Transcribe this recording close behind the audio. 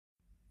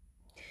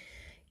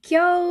Kia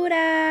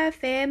ora,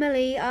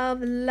 family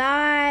of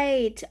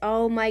light.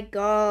 Oh my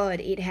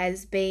God, it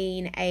has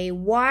been a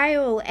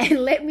while. And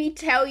let me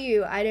tell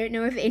you, I don't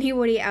know if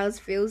anybody else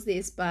feels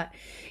this, but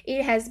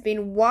it has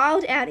been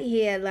wild out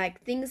here.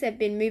 Like things have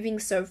been moving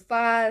so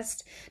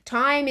fast.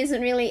 Time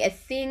isn't really a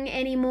thing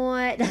anymore.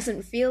 It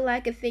doesn't feel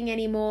like a thing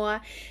anymore.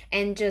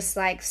 And just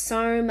like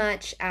so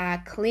much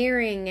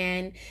clearing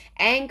and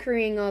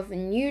anchoring of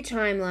new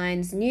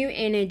timelines, new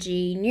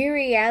energy, new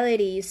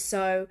realities.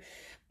 So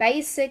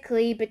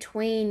basically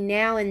between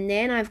now and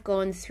then I've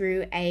gone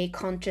through a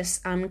conscious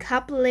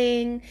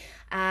uncoupling.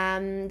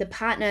 The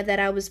partner that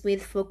I was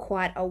with for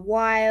quite a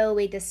while,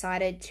 we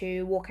decided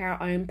to walk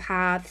our own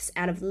paths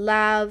out of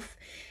love,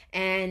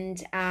 and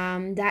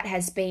that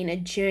has been a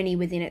journey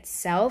within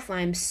itself.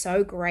 I'm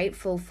so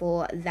grateful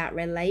for that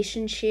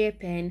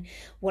relationship and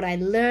what I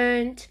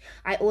learned.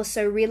 I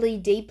also really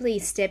deeply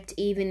stepped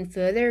even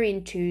further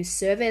into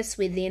service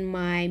within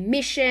my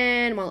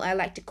mission. Well, I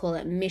like to call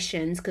it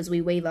missions because we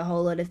weave a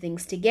whole lot of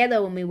things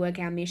together when we work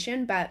our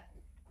mission, but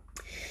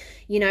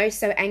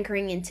so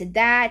anchoring into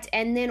that.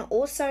 And then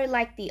also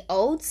like the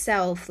old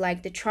self,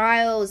 like the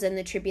trials and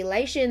the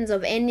tribulations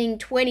of ending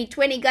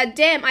 2020. God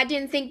damn, I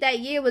didn't think that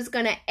year was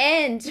gonna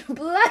end.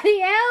 Bloody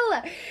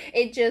hell.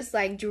 It just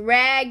like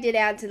dragged it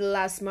out to the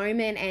last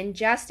moment, and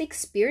just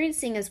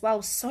experiencing as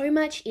well so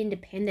much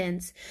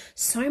independence,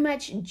 so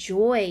much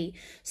joy,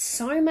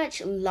 so much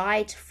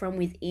light from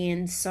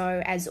within.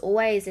 So as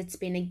always, it's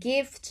been a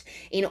gift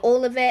in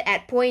all of it.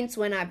 At points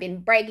when I've been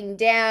breaking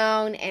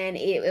down and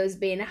it has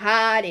been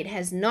hard, it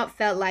has not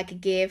felt like a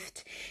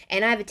gift.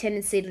 And I have a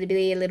tendency to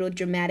be a little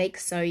dramatic,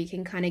 so you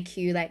can kind of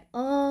cue like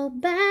all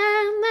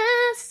by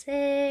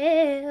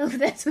myself.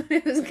 That's what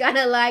it was kind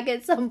of like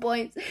at some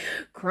points,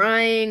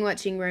 crying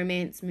watching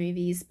romance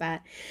movies.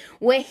 But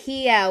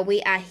we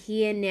are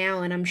here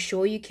now, and I'm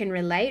sure you can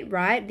relate,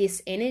 right?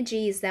 This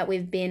energies that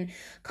we've been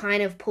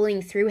kind of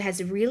pulling through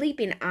has really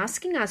been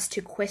asking us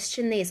to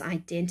question these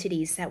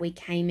identities that we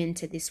came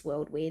into this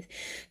world with.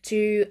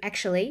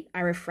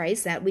 I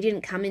rephrase that, we didn't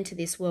come into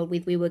this world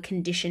with, we were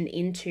conditioned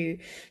into,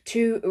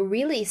 to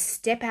really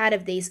step out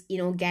of these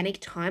inorganic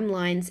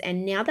timelines.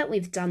 And now that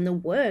we've done the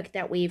work,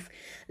 that we've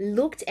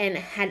looked and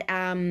had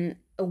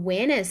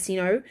awareness,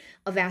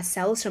 of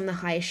ourselves from the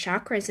higher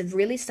chakras, have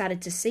really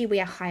started to see we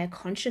are higher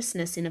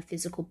consciousness in a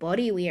physical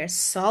body. We are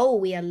soul,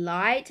 we are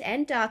light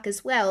and dark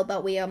as well,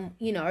 but we are,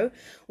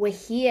 we're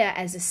here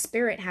as a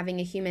spirit having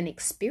a human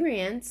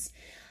experience.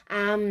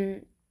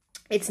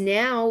 It's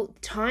now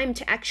time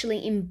to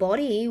actually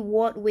embody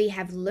what we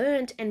have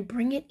learned and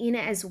bring it in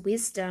as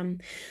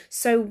wisdom.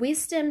 So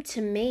wisdom to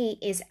me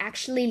is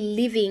actually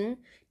living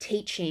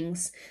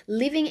teachings,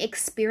 living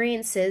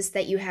experiences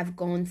that you have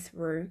gone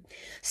through.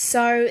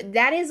 So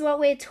that is what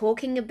we're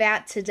talking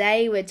about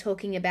today. We're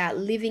talking about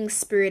living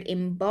spirit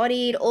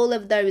embodied, all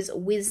of those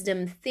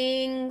wisdom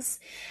things,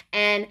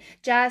 and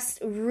just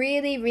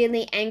really,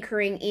 really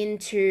anchoring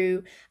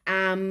into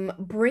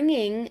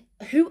bringing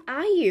who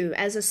are you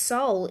as a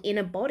soul in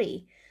a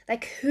body.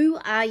 Like, who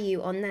are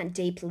you on that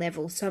deep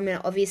level? So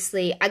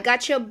I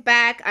got your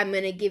back. I'm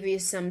going to give you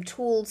some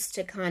tools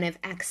to kind of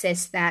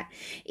access that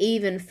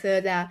even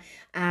further.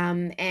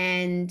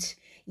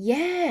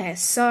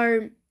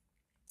 So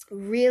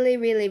really,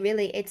 really,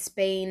 really, it's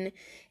been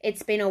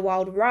a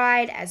wild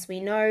ride. As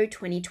we know,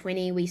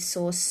 2020, we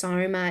saw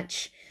so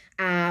much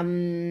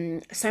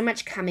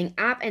coming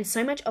up and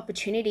so much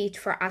opportunity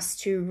for us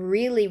to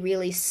really,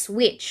 really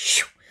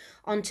switch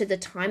onto the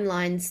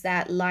timelines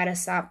that light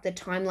us up, the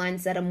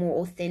timelines that are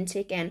more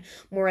authentic and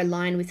more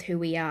aligned with who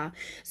we are.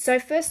 So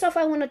first off,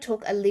 I want to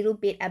talk a little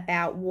bit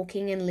about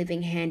walking and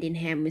living hand in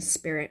hand with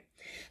spirit.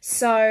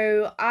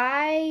 So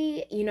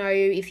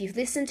if you've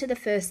listened to the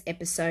first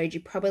episode,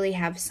 you probably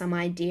have some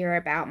idea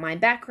about my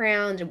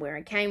background and where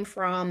I came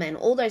from and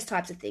all those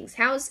types of things,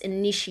 how I was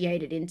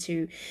initiated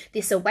into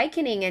this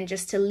awakening and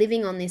just to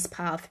living on this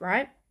path,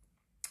 right?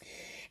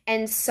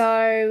 And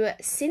so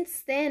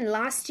since then,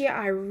 last year,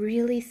 I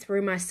really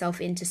threw myself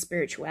into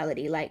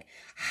spirituality, like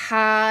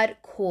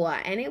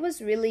hardcore. And it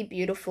was really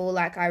beautiful.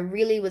 Like I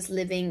really was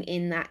living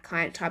in that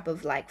type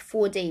of like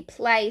 4D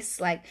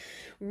place, like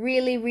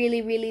really,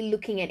 really, really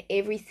looking at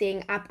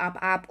everything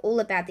up,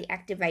 all about the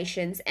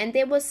activations. And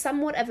there was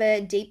somewhat of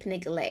a deep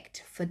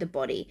neglect for the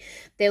body.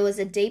 There was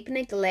a deep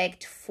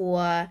neglect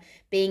for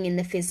being in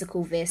the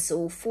physical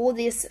vessel, for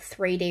this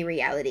 3D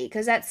reality.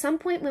 Because at some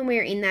point when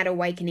we're in that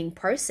awakening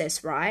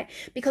process, right,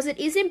 because it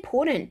is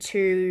important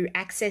to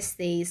access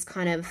these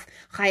kind of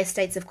higher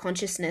states of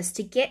consciousness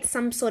to get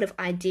some sort of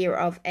idea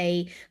of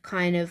a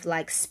kind of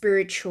like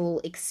spiritual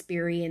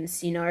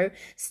experience,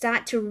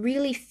 start to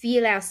really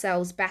feel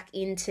ourselves back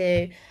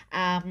into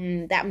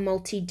that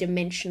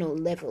multi-dimensional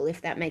level, if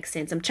that makes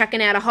sense. I'm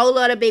chucking out a whole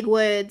lot of big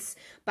words,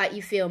 but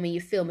you feel me,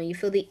 you feel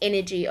the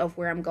energy of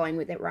where I'm going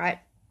with it, right?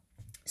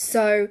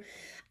 So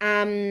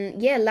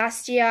yeah,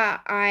 last year,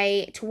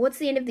 towards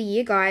the end of the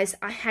year, guys,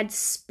 I had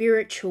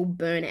spiritual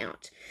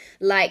burnout.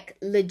 Like,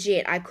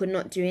 legit, I could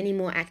not do any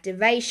more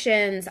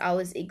activations. I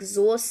was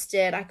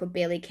exhausted. I could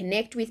barely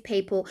connect with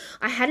people.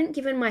 I hadn't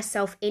given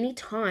myself any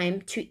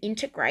time to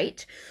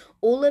integrate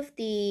all of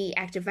the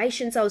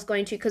activations I was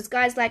going to, because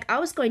guys, like, I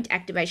was going to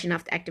activation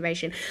after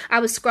activation. I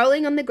was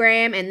scrolling on the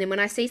gram, and then when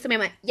I see something,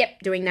 I'm like,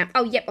 yep, doing that.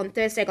 Oh, yep, on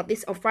Thursday I got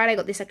this, on Friday I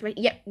got this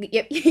activation. Yep.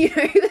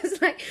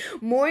 There's like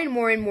more and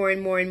more and more and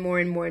more and more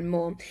and more and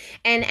more.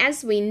 And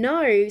as we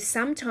know,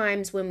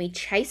 sometimes when we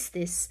chase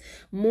this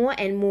more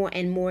and more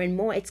and more and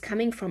more, it's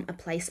coming from a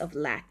place of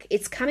lack.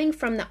 It's coming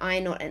from the I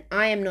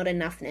am not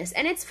enoughness.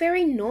 And it's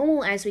very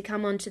normal as we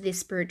come onto this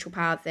spiritual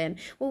path. And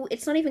well,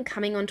 it's not even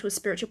coming onto a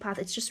spiritual path,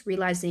 it's just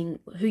realizing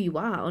who you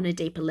are on a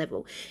deeper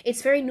level.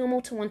 It's very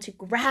normal to want to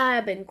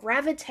grab and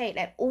gravitate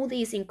at all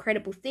these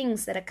incredible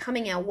things that are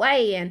coming our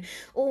way, and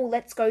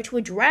let's go to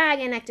a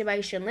dragon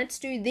activation, let's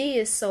do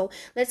this, or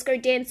let's go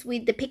dance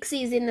with the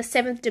pixies in the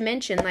 7th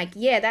dimension. Like,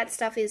 yeah, that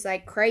stuff is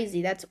like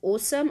crazy. That's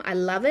awesome. I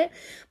love it.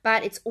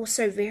 But it's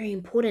also very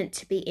important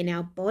to be in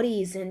our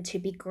bodies and to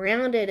be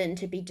grounded and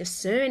to be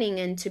discerning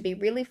and to be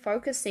really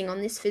focusing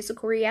on this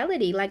physical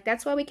reality. Like,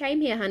 that's why we came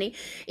here, honey.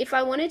 If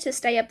I wanted to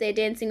stay up there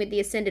dancing with the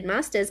Ascended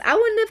Masters, I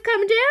wouldn't have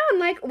come down.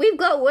 Like, we've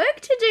got work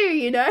to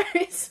do,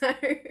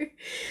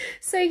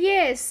 so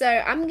yeah, so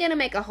I'm gonna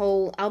make a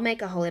whole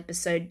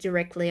episode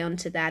directly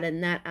onto that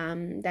and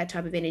that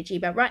type of energy.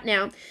 But right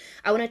now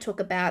I want to talk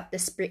about the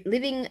spirit,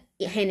 living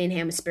hand in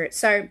hand with spirit.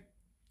 So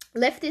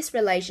left this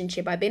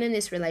relationship. I've been in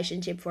this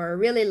relationship for a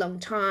really long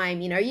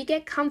time. You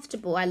get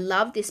comfortable. I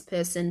love this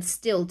person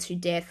still to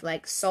death,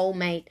 like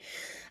soulmate,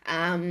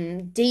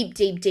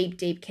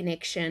 deep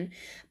connection.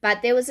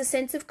 But there was a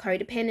sense of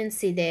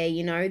codependency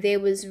there. There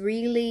was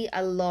really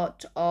a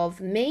lot of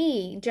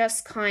me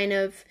just kind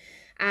of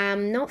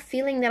not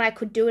feeling that I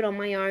could do it on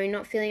my own,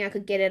 not feeling I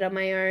could get it on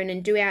my own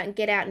and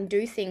get out and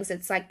do things.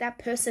 It's like that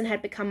person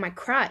had become my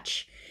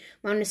crutch.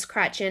 Honest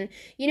crutch. And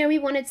we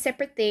wanted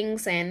separate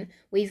things, and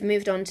we've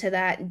moved on to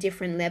that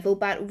different level.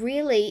 But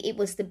really, it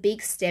was the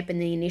big step in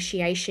the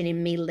initiation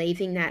in me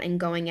leaving that and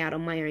going out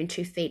on my own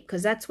 2 feet,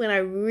 because that's when I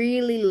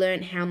really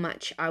learned how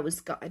much I was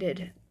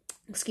guided,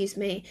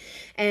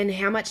 and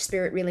how much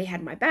spirit really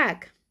had my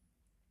back.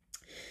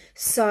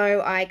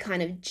 So I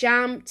kind of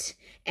jumped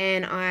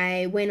and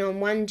I went on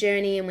one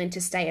journey and went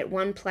to stay at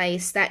one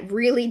place that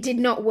really did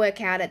not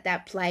work out at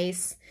that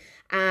place.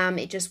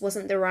 It just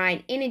wasn't the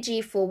right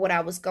energy for what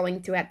I was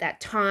going through at that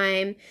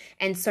time.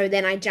 And so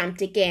then I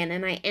jumped again,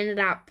 and I ended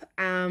up,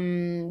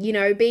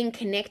 being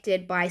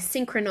connected by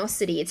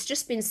synchronicity. It's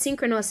just been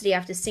synchronicity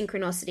after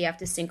synchronicity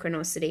after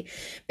synchronicity.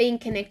 Being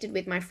connected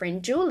with my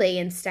friend Julie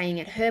and staying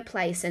at her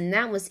place, and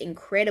that was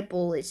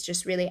incredible. It's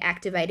just really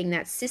activating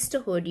that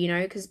sisterhood,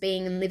 because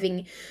being and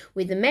living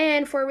with a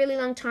man for a really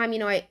long time,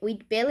 we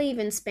barely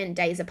even spent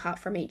days apart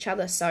from each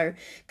other. So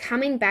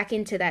coming back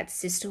into that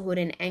sisterhood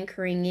and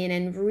anchoring in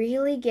and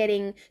really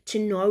getting to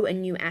know a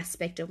new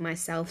aspect of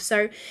myself.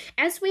 So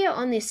as we are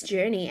on this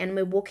journey and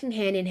we're walking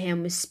hand in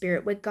hand with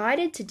spirit, we're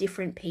guided to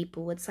different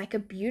people. It's like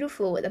I'm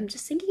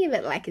just thinking of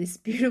it like this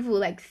beautiful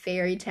like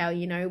fairy tale,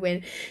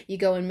 when you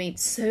go and meet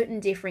certain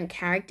different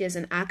characters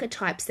and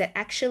archetypes that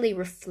actually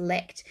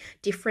reflect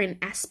different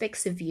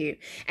aspects of you,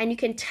 and you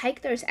can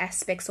take those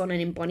aspects on an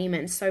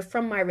embodiment. So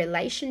from my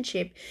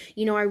relationship,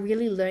 I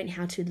really learned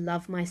how to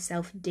love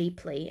myself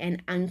deeply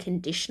and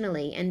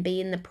unconditionally and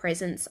be in the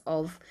presence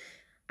of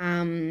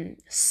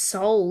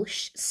soul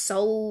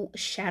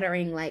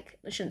shattering, like,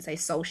 I shouldn't say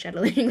soul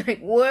shattering,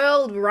 like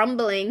world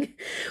rumbling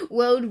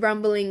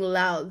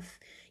love.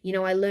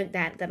 I learned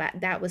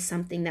that was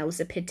something that was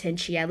a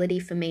potentiality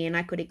for me, and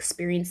I could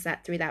experience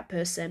that through that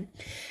person.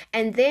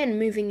 And then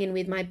moving in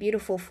with my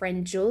beautiful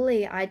friend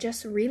Julie, I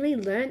just really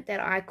learned that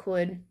I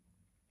could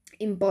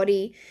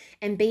embody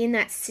and be in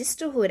that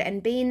sisterhood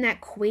and be in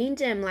that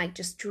queendom, like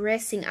just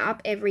dressing up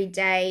every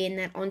day in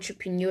that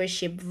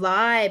entrepreneurship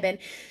vibe and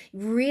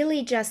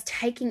really just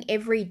taking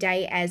every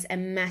day as a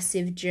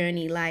massive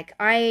journey. Like,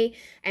 I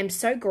am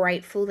so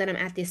grateful that I'm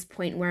at this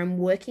point where I'm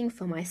working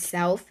for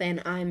myself and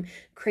I'm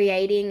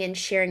creating and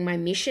sharing my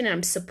mission, and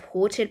I'm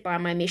supported by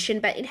my mission,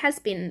 but it has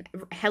been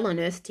hell on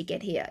earth to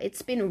get here.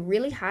 It's been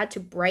really hard to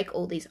break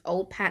all these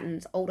old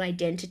patterns, old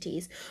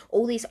identities,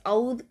 all these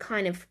old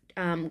kind of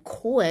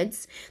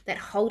cords that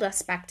hold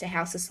us back to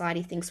how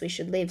society thinks we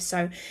should live.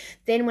 So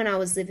then when I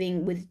was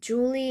living with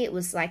Julie, it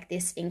was like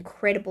this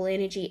incredible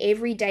energy.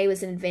 Every day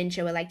was an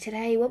adventure. We're like,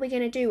 today, what are we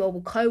going to do? Oh,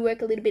 we'll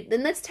co-work a little bit.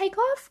 Then let's take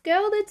off,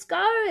 girl. Let's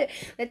go.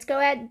 Let's go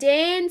out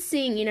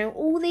dancing.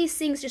 All these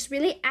things, just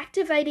really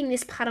activating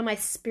this part of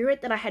myself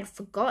spirit that I had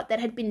forgot, that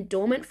had been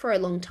dormant for a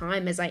long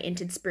time as I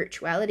entered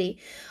spirituality.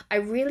 I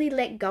really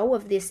let go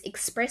of this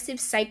expressive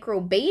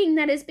sacral being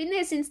that has been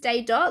there since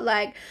day dot.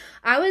 Like,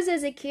 I was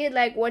as a kid,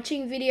 like,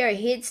 watching video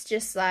hits,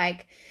 just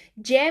like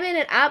jamming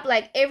it up.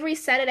 Like, every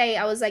Saturday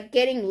I was like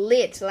getting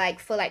lit, like,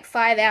 for like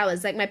 5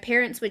 hours. Like, my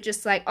parents were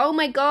just like, oh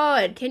my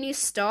God, can you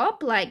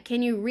stop? Like,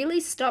 can you really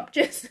stop?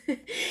 Just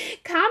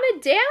calm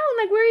it down.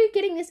 Like, where are you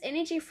getting this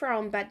energy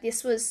from? But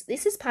this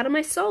is part of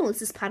my soul.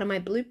 This is part of my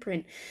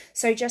blueprint.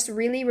 So just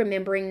really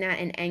remembering that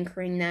and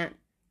anchoring that.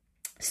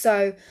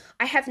 So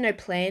I have no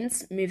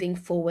plans moving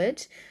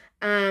forward.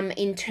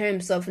 In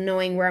terms of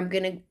knowing where I'm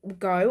going to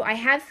go.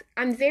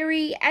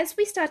 As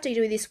we start to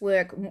do this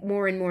work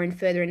more and more and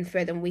further,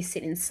 and we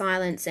sit in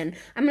silence, and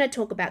I'm going to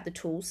talk about the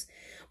tools,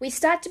 we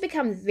start to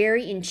become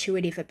very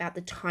intuitive about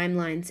the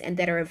timelines and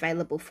that are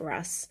available for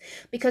us.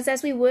 Because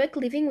as we work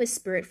living with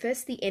spirit,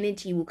 first the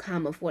energy will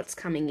come of what's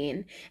coming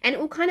in, and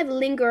it will kind of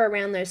linger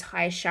around those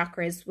higher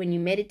chakras. When you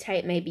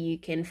meditate, maybe you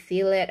can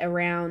feel it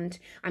around,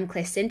 I'm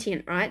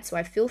clairsentient, right? So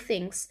I feel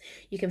things.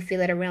 You can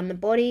feel it around the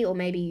body, or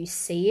maybe you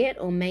see it,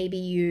 or maybe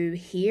you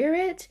hear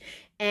it.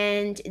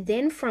 And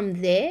then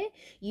from there,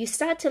 you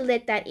start to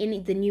let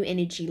the new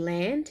energy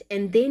land,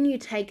 and then you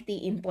take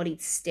the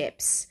embodied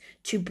steps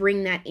to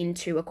bring that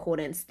into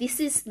accordance. This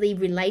is the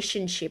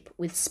relationship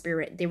with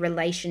spirit, the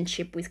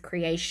relationship with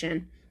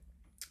creation,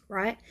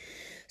 right?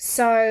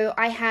 So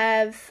I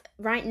have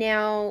right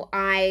now,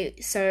 I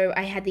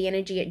had the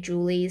energy at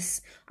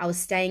Julie's. I was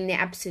staying there,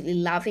 absolutely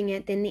loving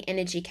it. Then the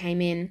energy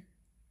came in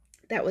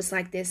that was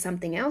like, there's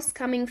something else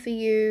coming for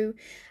you.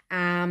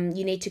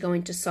 You need to go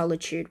into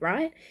solitude,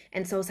 right?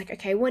 And so I was like,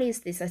 okay, what is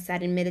this? I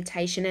sat in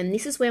meditation, and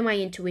this is where my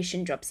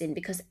intuition drops in,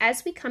 because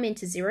as we come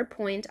into 0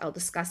 point, I'll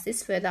discuss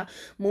this further,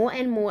 more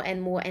and more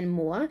and more and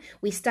more,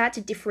 we start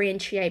to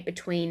differentiate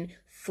between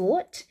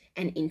thought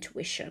and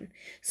intuition.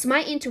 So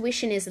my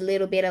intuition is a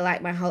little bit of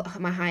like my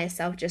higher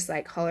self just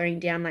like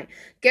hollering down like,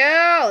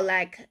 girl,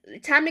 like,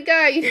 time to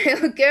go,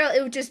 girl,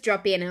 it will just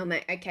drop in, and I'm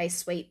like, okay,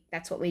 sweet,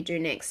 that's what we do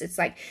next. It's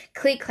like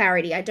clear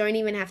clarity. I don't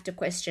even have to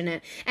question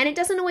it. And it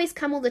doesn't always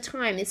come all the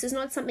time. This is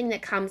not something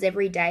that comes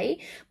every day,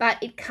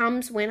 but it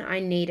comes when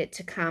I need it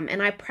to come.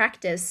 And I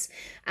practice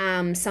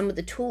some of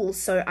the tools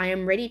so I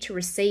am ready to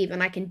receive,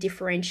 and I can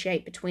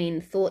differentiate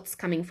between thoughts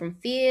coming from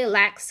fear,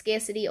 lack,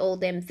 scarcity, all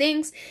them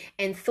things,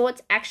 and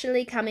thoughts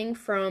actually coming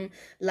from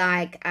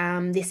like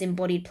this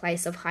embodied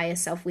place of higher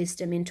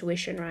self-wisdom,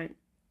 intuition, right?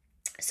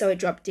 So it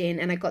dropped in,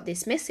 and I got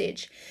this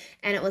message,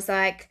 and it was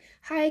like,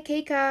 hi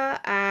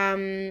Kika,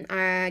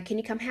 can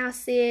you come house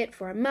sit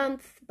for a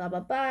month, blah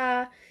blah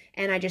blah.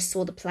 And I just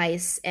saw the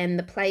place, and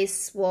the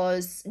place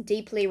was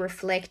deeply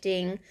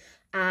reflecting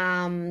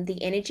the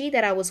energy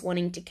that I was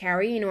wanting to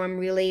carry. I'm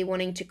really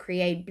wanting to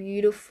create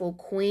beautiful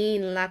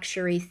queen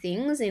luxury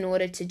things in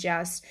order to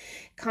just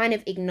kind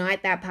of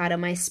ignite that part of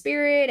my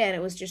spirit, and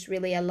it was just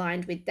really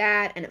aligned with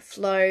that, and it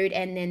flowed,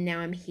 and then now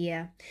I'm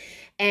here.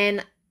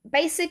 And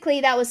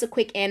basically that was a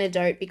quick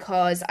anecdote,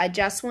 because I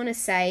just want to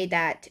say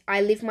that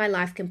I live my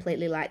life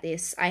completely like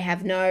this. I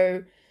have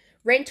no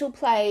rental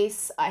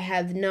place, I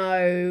have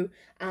no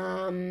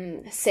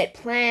set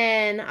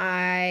plan,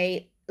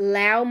 I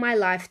allow my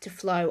life to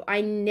flow. I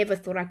never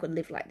thought I could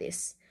live like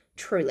this,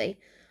 truly.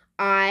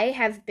 I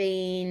have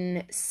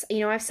been,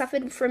 I've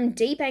suffered from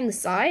deep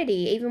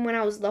anxiety, even when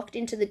I was locked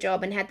into the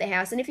job and had the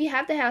house. And if you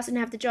have the house and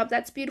have the job,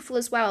 that's beautiful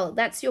as well.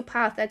 That's your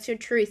path, that's your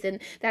truth,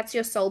 and that's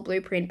your soul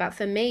blueprint. But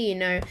for me,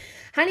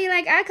 honey,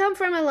 like, I come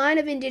from a line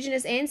of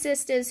Indigenous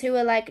ancestors who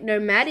are like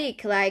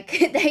nomadic,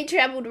 like they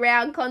traveled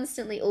around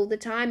constantly all the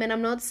time. And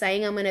I'm not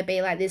saying I'm going to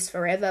be like this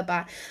forever,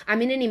 but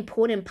I'm in an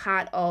important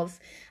part of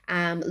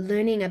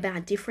learning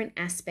about different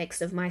aspects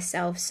of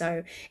myself.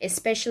 So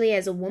especially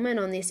as a woman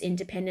on this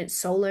independent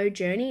solo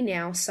journey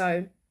now.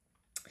 So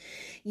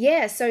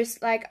yeah, so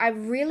it's like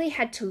I've really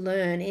had to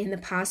learn in the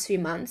past few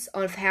months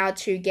of how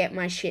to get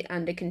my shit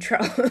under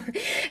control.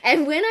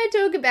 And when I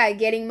talk about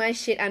getting my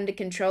shit under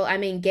control, I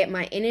mean get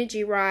my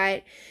energy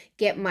right,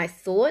 get my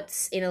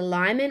thoughts in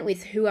alignment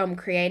with who I'm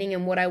creating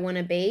and what I want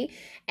to be,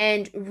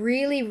 and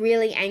really,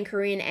 really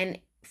anchor in and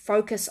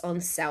focus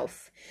on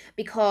self.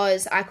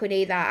 Because I could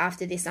either,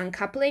 after this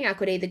uncoupling, I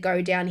could either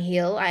go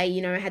downhill. I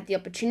had the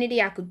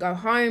opportunity, I could go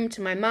home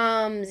to my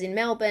mum's in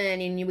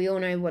Melbourne, and we all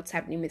know what's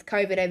happening with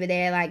COVID over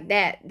there, like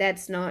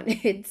that's not,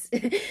 it's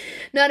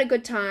not a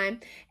good time.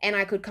 And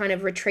I could kind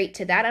of retreat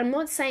to that. I'm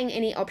not saying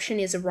any option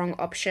is a wrong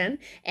option.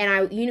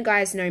 And you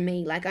guys know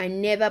me, like I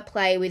never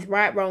play with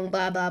right, wrong,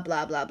 blah, blah,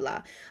 blah, blah,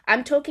 blah.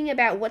 I'm talking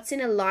about what's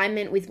in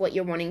alignment with what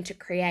you're wanting to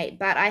create.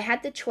 But I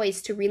had the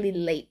choice to really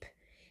leap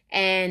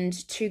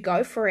and to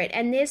go for it.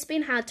 And there's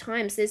been hard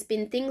times. There's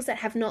been things that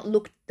have not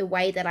looked the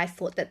way that I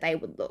thought that they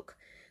would look.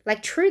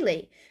 Like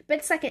truly. But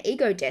it's like an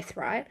ego death,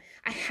 right?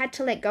 I had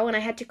to let go and I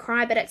had to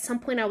cry, but at some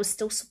point I was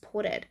still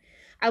supported.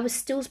 I was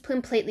still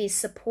completely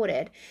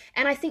supported.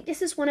 And I think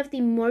this is one of the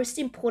most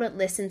important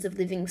lessons of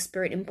living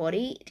spirit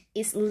embodied,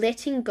 is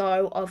letting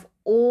go of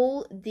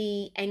all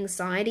the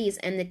anxieties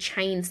and the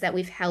chains that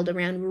we've held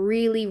around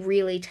really,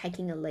 really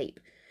taking a leap.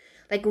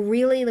 Like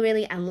really,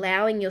 really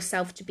allowing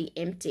yourself to be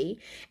empty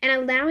and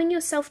allowing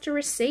yourself to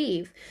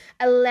receive.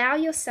 Allow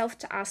yourself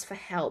to ask for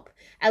help.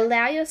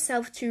 Allow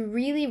yourself to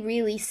really,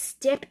 really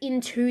step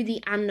into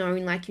the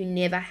unknown like you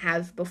never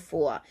have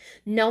before,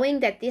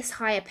 knowing that this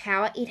higher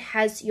power, it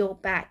has your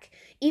back.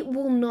 It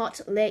will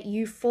not let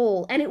you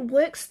fall. And it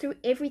works through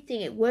everything.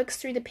 It works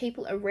through the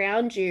people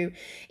around you.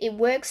 It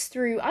works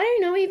through, I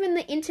don't know, even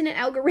the internet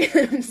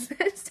algorithms.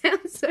 That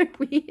sounds so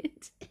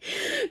weird.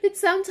 But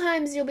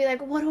sometimes you'll be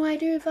like, what do I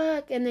do?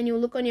 Fuck. And then you'll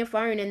look on your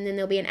phone and then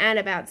there'll be an ad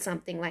about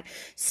something. Like,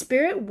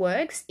 spirit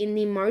works in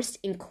the most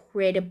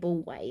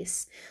incredible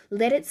ways.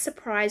 Let it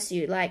surprise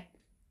you. Like,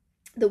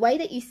 the way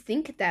that you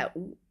think that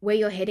where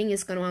you're heading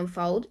is going to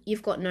unfold,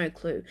 you've got no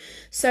clue.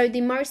 So the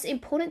most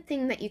important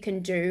thing that you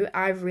can do,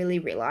 I've really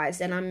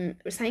realized, and I'm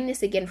saying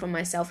this again for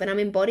myself, and I'm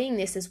embodying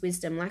this as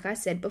wisdom, like I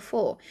said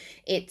before,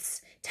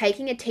 it's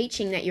taking a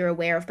teaching that you're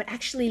aware of, but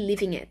actually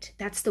living it.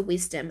 That's the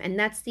wisdom. And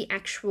that's the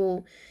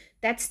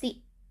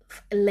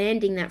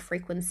landing that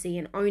frequency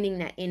and owning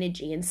that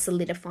energy and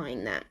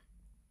solidifying that.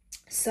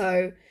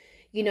 So,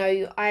 you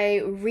know,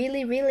 I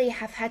really, really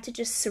have had to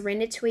just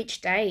surrender to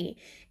each day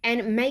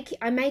and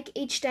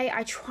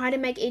I try to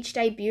make each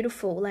day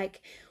beautiful.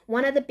 Like,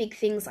 one of the big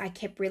things I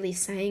kept really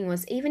saying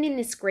was, even in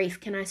this grief,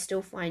 can I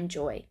still find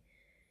joy?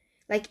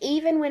 Like,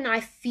 even when I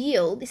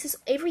feel,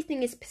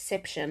 everything is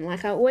perception.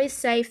 Like I always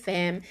say,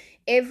 fam,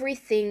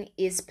 everything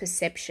is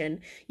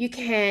perception. You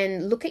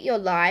can look at your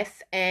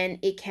life and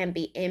it can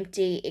be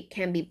empty, it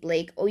can be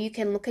bleak, or you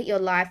can look at your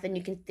life and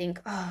you can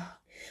think, oh,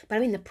 but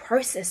I'm in the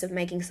process of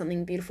making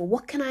something beautiful.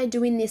 What can I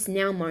do in this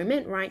now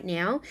moment right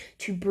now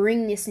to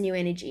bring this new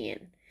energy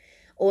in?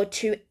 Or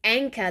to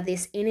anchor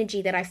this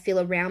energy that I feel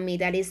around me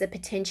that is a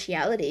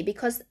potentiality,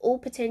 because all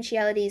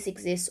potentialities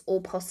exist,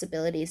 all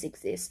possibilities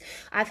exist.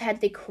 I've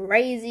had the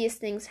craziest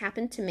things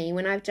happen to me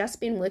when I've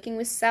just been working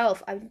with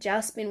self. I've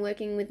just been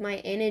working with my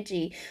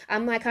energy.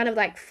 I'm like kind of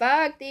like,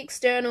 fuck the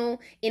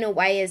external, in a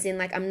way, as in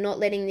like I'm not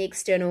letting the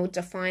external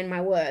define my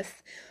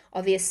worth.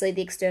 Obviously,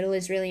 the external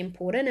is really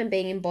important, and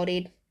being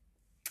embodied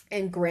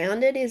and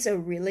grounded is a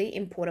really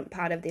important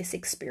part of this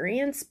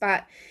experience,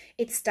 but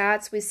it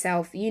starts with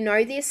self. You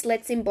know this,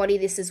 let's embody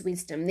this as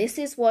wisdom. This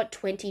is what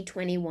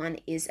 2021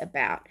 is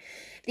about.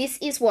 This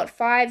is what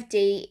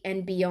 5D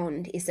and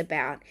beyond is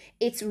about.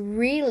 It's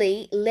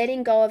really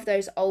letting go of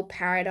those old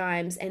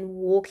paradigms and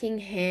walking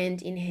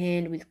hand in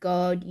hand with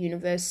God,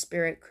 universe,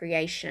 spirit,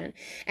 creation.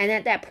 And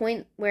at that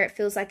point where it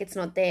feels like it's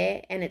not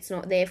there and it's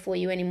not there for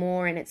you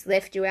anymore and it's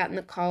left you out in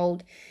the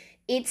cold,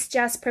 it's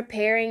just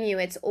preparing you.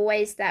 It's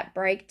always that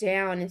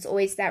breakdown. It's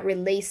always that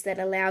release that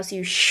allows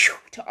you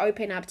to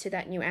open up to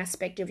that new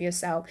aspect of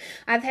yourself.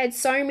 I've had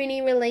so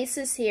many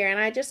releases here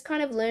and I just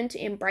kind of learned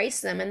to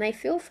embrace them, and they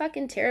feel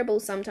fucking terrible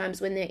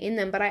sometimes when they're in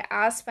them, but I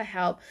ask for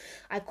help.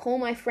 I call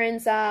my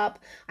friends up.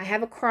 I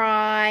have a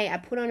cry. I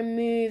put on a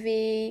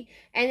movie.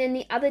 And then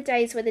the other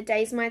days where the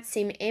days might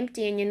seem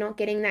empty and you're not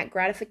getting that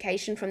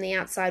gratification from the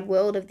outside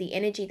world of the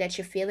energy that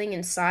you're feeling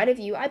inside of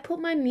you, I put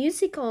my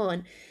music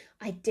on.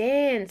 I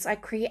dance, I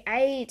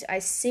create, I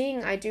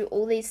sing, I do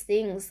all these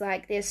things.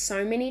 Like, there's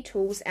so many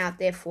tools out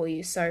there for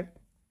you. So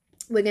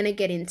we're going to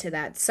get into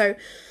that. So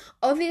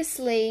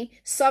obviously,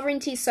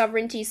 sovereignty,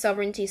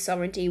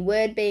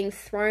 word being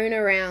thrown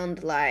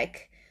around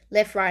like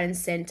left, right, and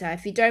center.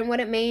 If you don't know what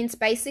it means,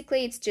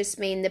 basically it's just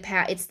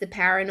it's the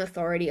power and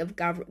authority of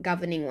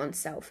governing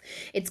oneself.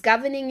 It's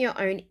governing your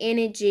own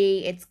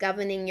energy, it's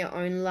governing your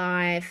own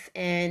life,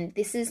 and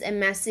this is a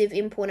massive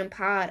important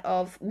part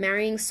of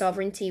marrying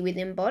sovereignty with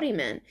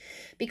embodiment.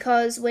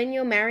 Because when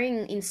you're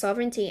marrying in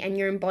sovereignty and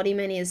your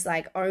embodiment is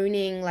like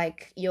owning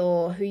like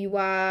who you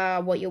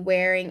are, what you're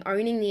wearing,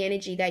 owning the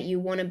energy that you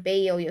want to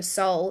be or your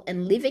soul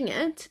and living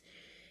it,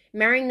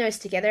 marrying those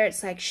together,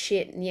 it's like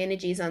shit, the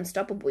energy is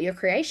unstoppable. Your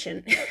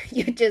creation.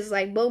 You're just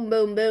like boom,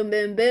 boom, boom,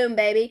 boom, boom,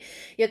 baby.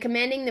 You're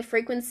commanding the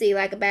frequency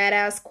like a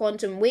badass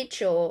quantum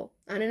witch or,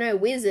 I don't know,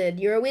 wizard.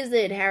 You're a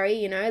wizard, Harry,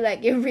 you know,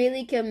 like you're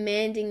really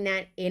commanding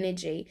that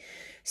energy.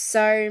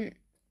 So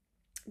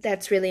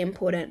that's really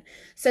important.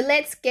 So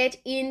let's get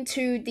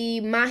into the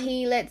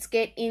mahi, let's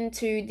get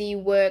into the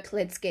work,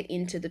 let's get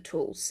into the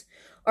tools.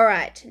 All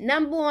right,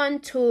 number one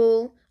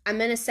tool, I'm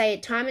going to say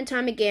it time and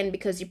time again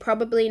because you're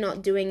probably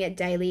not doing it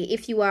daily.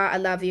 If you are, I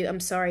love you.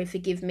 I'm sorry,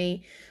 forgive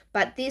me.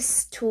 But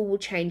this tool will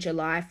change your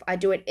life. I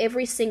do it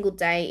every single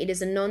day. It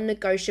is a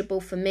non-negotiable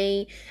for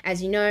me.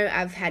 As you know,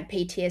 I've had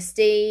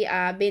PTSD.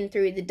 I've been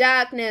through the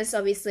darkness,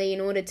 obviously,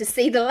 in order to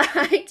see the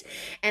light.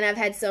 And I've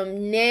had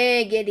some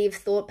negative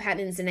thought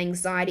patterns and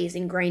anxieties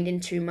ingrained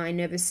into my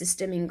nervous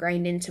system,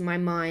 ingrained into my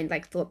mind,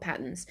 like thought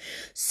patterns.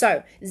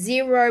 So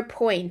 0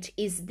 point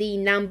is the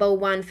number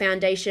one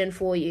foundation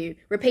for you.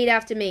 Repeat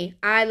after me.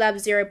 I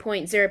love 0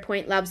 point. 0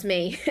 point loves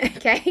me.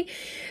 Okay?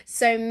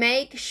 So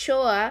make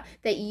sure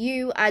that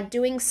you are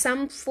doing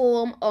some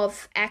form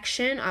of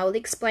action. I will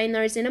explain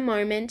those in a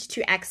moment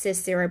to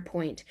access 0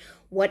 point.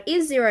 What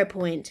is 0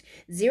 point?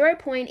 0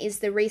 point is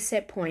the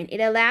reset point. It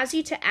allows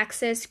you to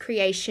access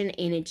creation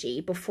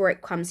energy before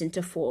it comes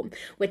into form.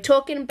 We're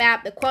talking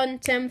about the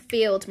quantum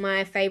field,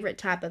 my favorite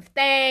type of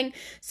thing.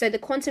 So the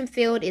quantum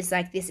field is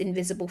like this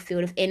invisible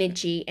field of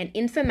energy and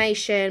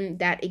information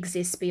that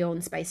exists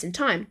beyond space and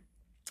time.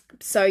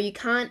 So you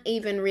can't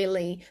even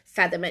really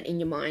fathom it in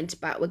your mind,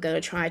 but we're going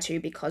to try to,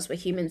 because we're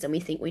humans and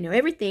we think we know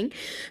everything.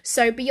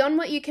 So beyond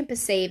what you can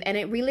perceive, and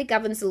it really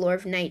governs the law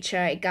of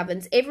nature. It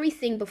governs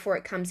everything before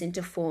it comes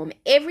into form.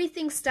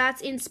 Everything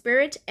starts in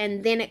spirit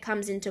and then it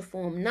comes into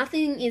form.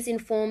 Nothing is in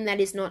form that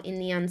is not in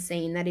the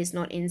unseen, that is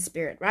not in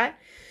spirit, right?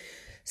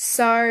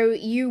 So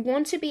you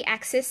want to be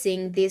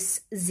accessing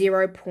this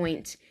 0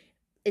 point.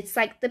 It's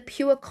like the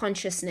pure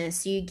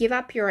consciousness. You give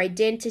up your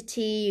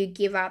identity, you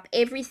give up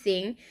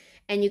everything,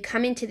 and you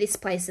come into this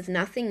place of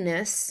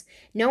nothingness,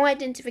 no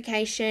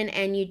identification,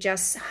 and you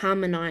just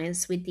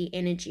harmonize with the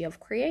energy of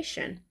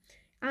creation.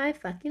 I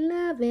fucking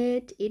love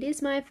it. It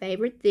is my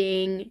favorite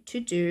thing to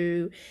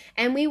do.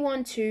 And we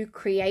want to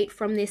create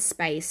from this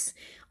space.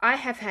 I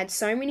have had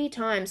so many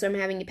times when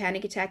I'm having a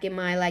panic attack in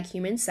my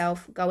human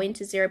self, go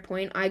into 0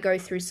 point. I go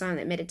through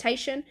silent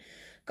meditation.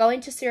 Go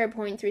into 0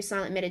 point through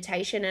silent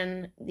meditation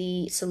and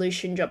the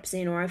solution drops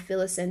in, or I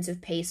feel a sense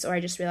of peace, or I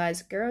just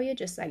realize, girl, you're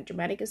just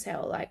dramatic as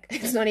hell.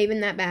 It's not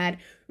even that bad.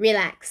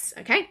 Relax,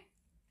 okay?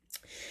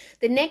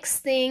 The next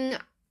thing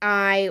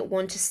I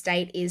want to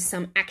state is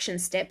some action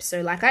steps.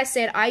 So like I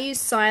said, I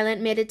use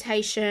silent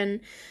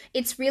meditation.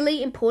 It's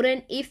really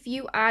important if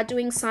you are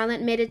doing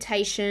silent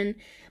meditation,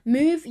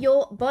 move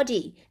your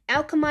body,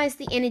 alchemize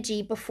the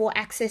energy before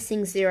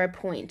accessing 0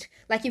 point.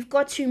 You've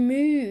got to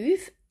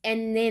move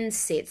and then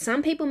sit.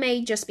 Some people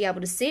may just be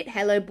able to sit.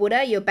 Hello,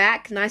 Buddha, you're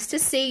back. Nice to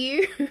see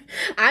you.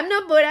 I'm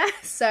not Buddha,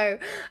 so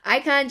I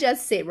can't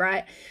just sit,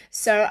 right?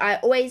 So I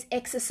always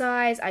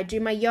exercise. I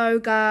do my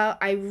yoga.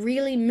 I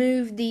really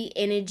move the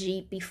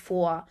energy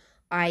before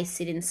I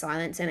sit in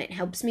silence, and it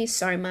helps me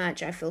so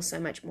much. I feel so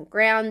much more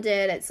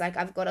grounded. It's like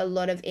I've got a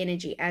lot of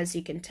energy, as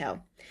you can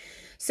tell.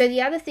 So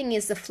the other thing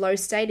is the flow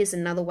state is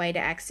another way to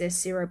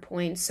access 0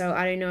 point. So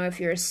I don't know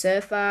if you're a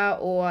surfer,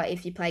 or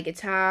if you play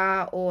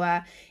guitar,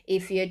 or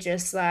if you're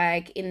just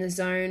in the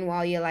zone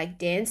while you're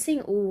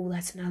dancing. Oh,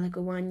 that's another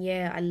good one.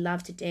 Yeah, I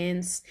love to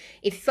dance.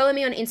 If you follow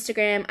me on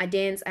Instagram, I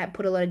dance. I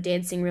put a lot of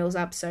dancing reels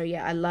up. So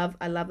yeah, I love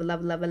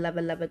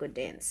a good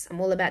dance. I'm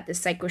all about the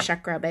sacral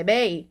chakra,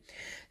 baby.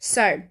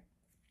 So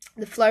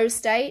the flow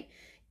state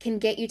can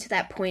get you to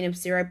that point of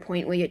 0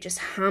 point where you're just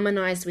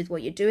harmonized with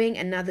what you're doing.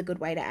 Another good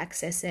way to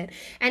access it.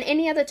 And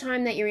any other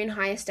time that you're in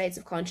higher states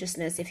of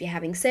consciousness, if you're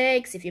having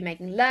sex, if you're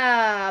making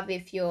love,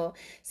 if you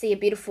see a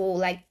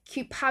beautiful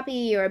cute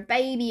puppy or a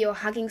baby, or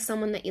hugging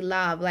someone that you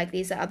love,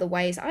 these are other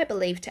ways I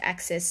believe to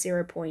access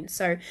 0 point.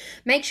 So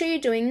make sure you're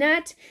doing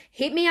that.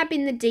 Hit me up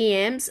in the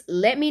DMs.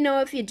 Let me know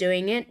if you're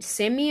doing it.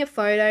 Send me a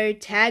photo.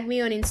 Tag me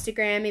on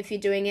Instagram if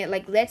you're doing it.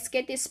 Let's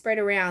get this spread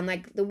around.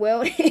 The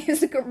world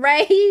is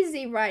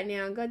crazy right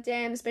now. God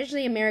damn,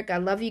 especially America. I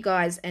love you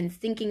guys and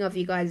thinking of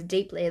you guys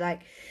deeply.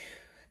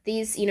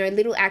 These,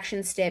 little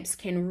action steps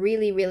can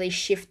really, really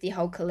shift the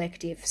whole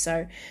collective.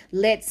 So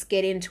let's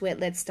get into it.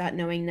 Let's start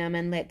knowing them,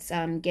 and let's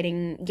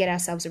get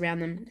ourselves around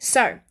them.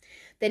 So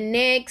the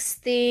next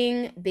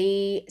thing,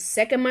 the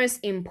second most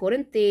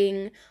important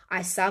thing,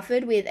 I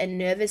suffered with a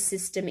nervous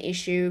system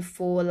issue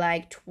for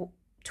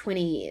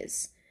 20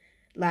 years.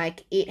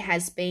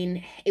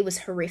 It was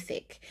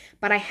horrific,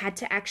 but I had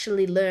to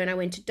actually learn. I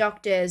went to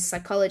doctors,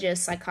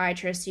 psychologists,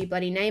 psychiatrists, you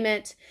bloody name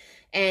it,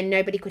 and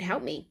nobody could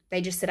help me.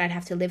 They just said I'd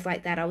have to live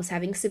like that. I was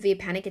having severe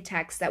panic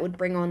attacks that would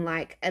bring on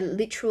a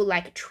literal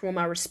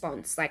trauma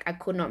response. I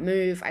could not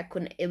move.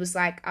 It was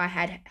I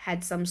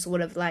had some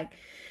sort of it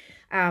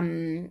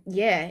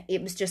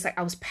was just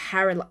I was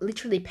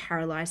literally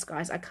paralyzed,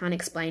 guys. I can't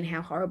explain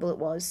how horrible it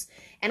was,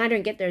 and I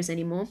don't get those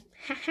anymore.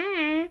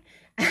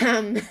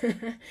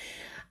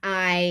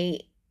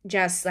 I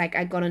just I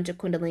got into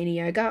Kundalini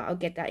yoga. I'll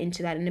get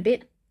into that in a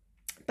bit.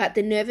 But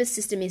the nervous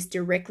system is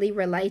directly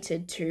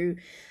related to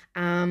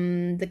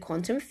the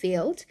quantum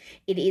field.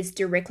 It is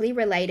directly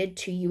related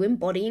to you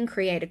embodying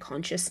creator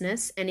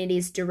consciousness, and it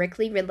is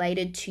directly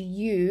related to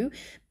you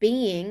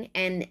being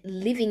and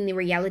living the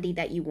reality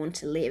that you want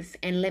to live.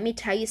 And let me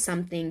tell you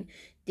something,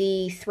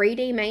 the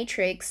 3D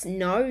matrix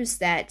knows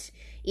that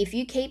if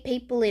you keep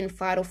people in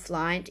fight or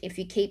flight, if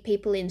you keep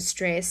people in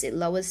stress, it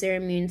lowers their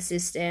immune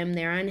system,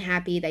 they're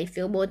unhappy, they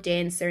feel more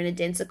dense, they're in a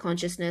denser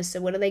consciousness.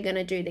 So what are they going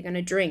to do? They're going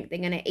to drink, they're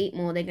going to eat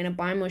more, they're going to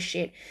buy more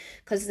shit,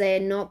 because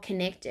they're not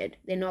connected.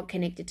 They're not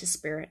connected to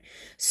spirit.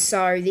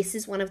 So this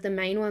is one of the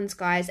main ones,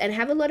 guys. And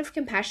have a lot of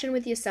compassion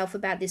with yourself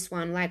about this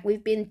one.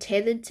 We've been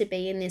tethered to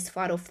be in this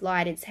fight or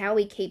flight. It's how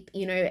we keep,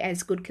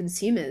 as good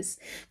consumers.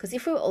 Because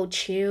if we were all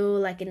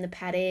chill, in the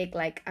paddock,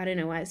 I don't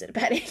know why I said a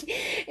paddock.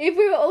 If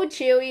we were all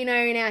chill,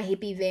 in our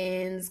hippie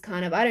vans,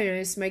 kind of, I don't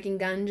know, smoking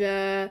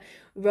ganja,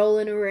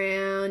 rolling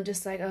around,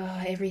 just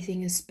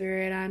everything is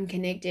spirit, I'm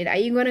connected. Are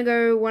you gonna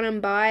go want to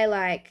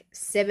buy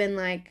 7,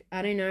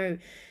 I don't know,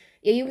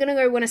 are you gonna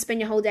go want to spend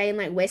your whole day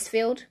in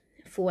Westfield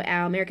for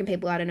our American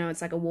people, I don't know,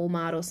 it's like a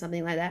Walmart or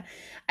something like that.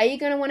 Are you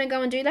going to want to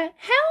go and do that?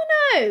 Hell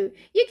no.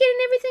 You're getting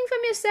everything from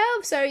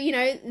yourself. So, you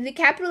know, the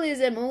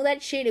capitalism, all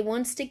that shit, it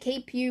wants to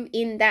keep you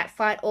in that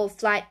fight or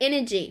flight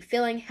energy,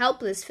 feeling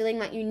helpless, feeling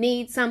like you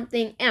need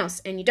something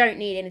else and you don't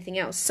need anything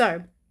else.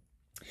 So,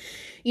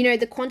 you know,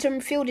 the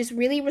quantum field is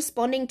really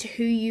responding to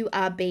who you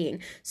are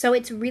being. So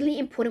it's really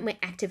important we're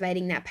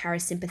activating that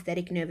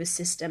parasympathetic nervous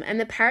system. And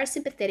the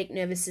parasympathetic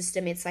nervous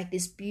system, it's like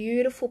this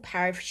beautiful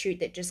parachute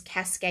that just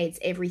cascades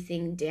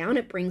everything down.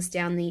 It brings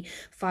down the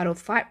fight or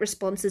flight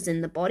responses in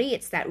the body.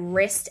 It's that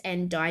rest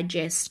and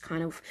digest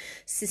kind of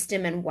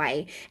system and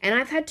way. And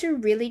I've had to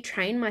really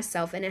train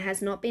myself, and it has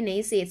not been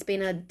easy. It's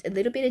been a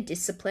little bit of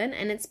discipline,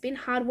 and it's been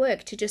hard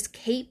work to just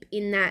keep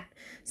in that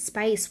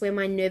space where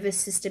my nervous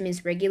system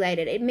is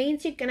regulated. It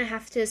means you're going to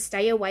have to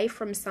stay away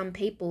from some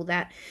people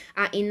that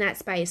are in that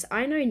space.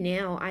 I know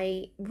now,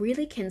 I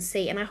really can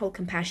see, and I hold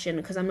compassion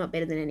because I'm not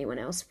better than anyone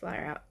else.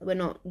 We're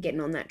not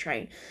getting on that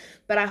train,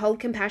 but I hold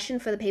compassion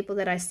for the people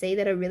that I see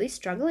that are really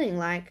struggling,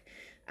 like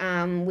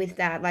with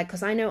that, like,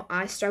 because I know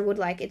I struggled.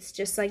 Like, it's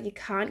just like you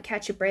can't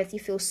catch a breath, you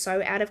feel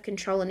so out of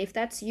control, and if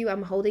that's you,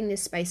 I'm holding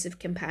this space of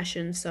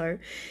compassion. So,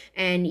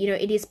 and you know,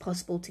 it is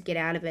possible to get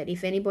out of it.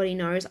 If anybody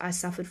knows, I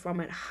suffered from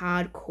it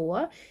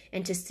hardcore,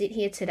 and to sit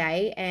here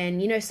today,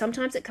 and you know,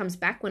 sometimes it comes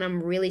back when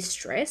I'm really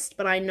stressed,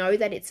 but I know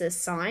that it's a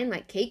sign,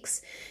 like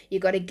Keeks, you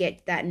got to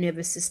get that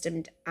nervous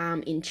system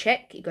in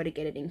check, you got to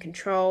get it in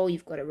control,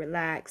 you've got to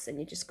relax, and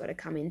you just got to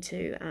come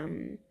into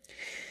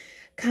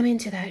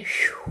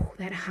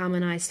that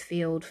harmonized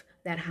field,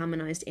 that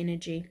harmonized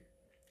energy.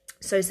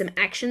 So some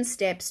action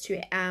steps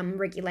to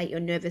regulate your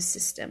nervous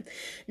system.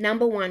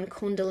 Number 1,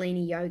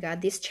 Kundalini yoga.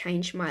 This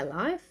changed my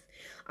life.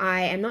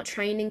 I am not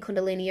trained in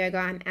Kundalini yoga.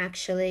 I'm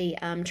actually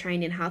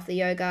trained in Hatha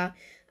yoga.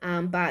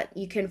 But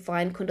you can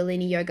find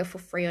Kundalini yoga for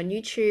free on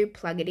YouTube.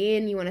 Plug it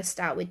in. You want to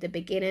start with the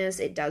beginners.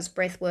 It does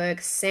breath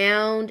work,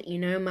 sound, you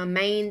know, my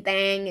main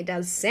thing. It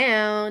does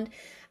sound.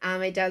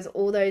 It does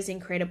all those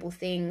incredible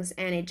things,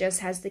 and it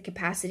just has the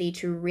capacity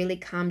to really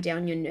calm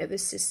down your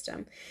nervous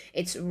system.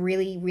 It's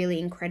really, really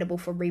incredible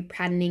for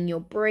repatterning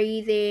your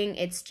breathing.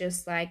 It's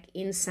just like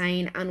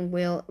insane,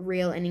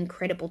 real and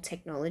incredible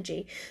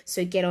technology.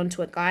 So get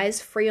onto it,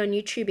 guys. Free on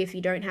YouTube if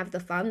you don't have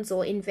the funds,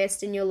 or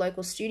invest in your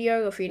local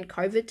studio. If you're in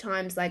COVID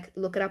times, like,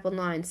 look it up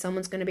online.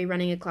 Someone's going to be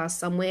running a class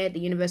somewhere.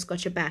 The universe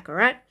got your back, all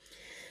right?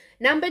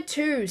 Number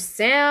 2,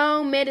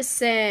 sound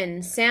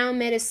medicine. Sound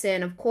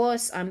medicine. Of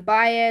course, I'm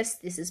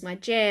biased. This is my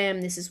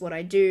jam. This is what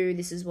I do.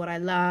 This is what I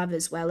love,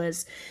 as well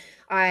as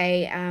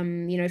I,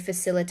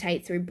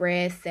 facilitate through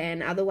breath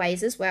and other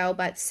ways as well.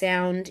 But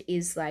sound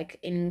is like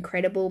an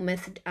incredible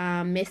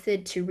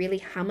method to really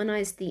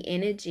harmonize the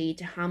energy,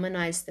 to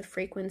harmonize the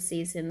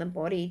frequencies in the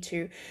body,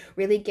 to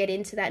really get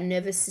into that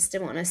nervous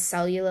system on a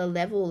cellular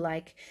level,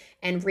 like,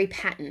 and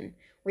repattern,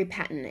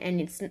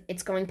 and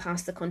it's going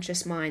past the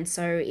conscious mind.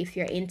 So if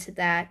you're into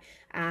that,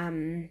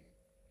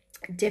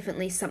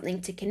 definitely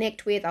something to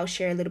connect with. I'll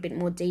share a little bit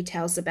more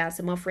details about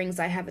some offerings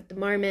I have at the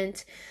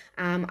moment.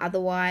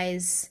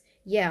 Otherwise,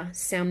 yeah,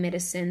 sound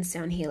medicine,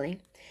 sound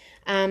healing.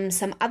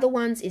 Some other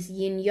ones is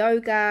yin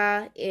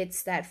yoga.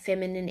 It's that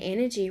feminine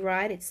energy,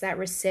 right? It's that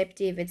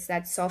receptive, it's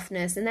that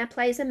softness, and that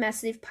plays a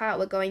massive part.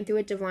 We're going through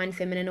a divine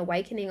feminine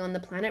awakening on the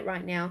planet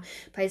right now.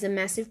 Plays a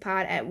massive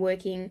part at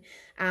working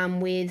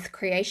with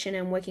creation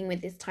and working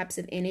with these types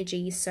of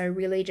energy. So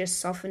really just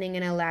softening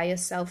and allow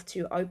yourself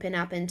to open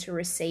up and to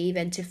receive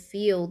and to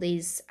feel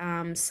these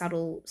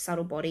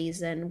subtle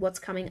bodies and what's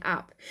coming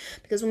up.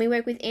 Because when we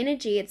work with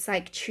energy, it's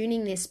like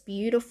tuning this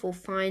beautiful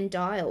fine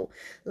dial,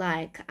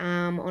 like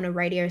on a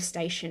radio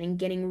station, and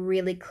getting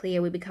really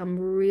clear. We become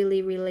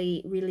really,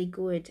 really, really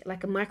good,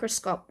 like a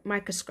microscope.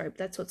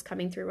 That's what's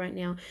coming through right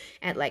now,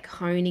 at like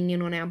honing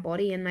in on our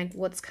body and like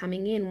what's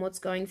coming in, what's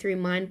going through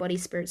mind, body,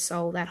 spirit,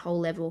 soul, that whole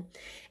level.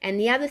 And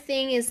the other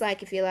thing is,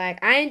 like, if you're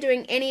like, I ain't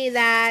doing any of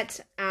that,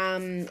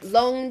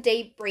 long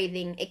deep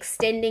breathing,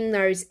 extending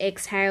those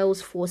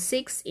exhales for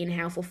 6,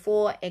 inhale for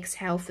 4,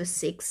 exhale for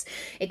 6,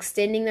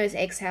 extending those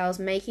exhales,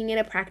 making it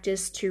a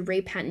practice to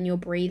repattern your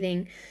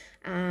breathing.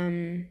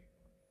 And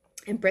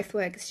breath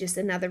work is just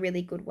another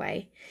really good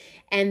way.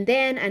 And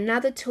then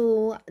another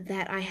tool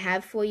that I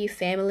have for you,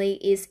 family,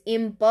 is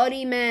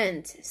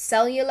embodiment.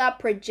 Cellular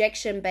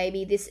projection,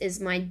 baby. This is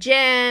my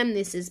jam.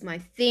 This is my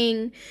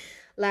thing.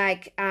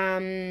 Like,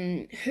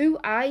 who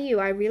are you?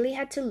 I really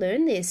had to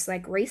learn this,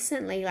 like,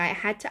 recently. Like, I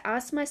had to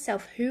ask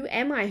myself, who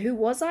am I? Who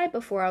was I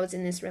before I was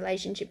in this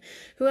relationship?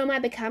 Who am I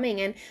becoming?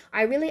 And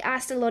I really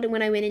asked a lot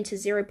when I went into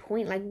 0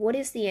 point, like, what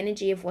is the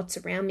energy of what's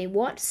around me?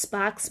 What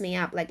sparks me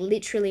up, like,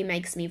 literally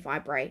makes me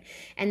vibrate?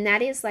 And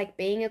that is, like,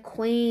 being a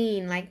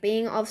queen, like,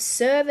 being of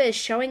service,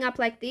 showing up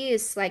like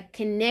this, like,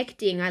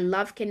 connecting. I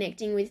love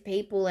connecting with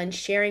people and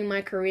sharing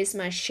my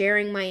charisma,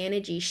 sharing my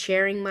energy,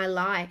 sharing my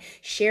light,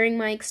 sharing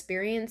my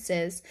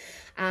experiences.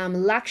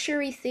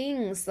 Luxury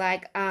things,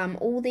 like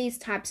all these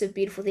types of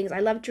beautiful things. I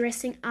love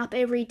dressing up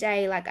every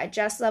day. Like, I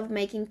just love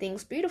making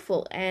things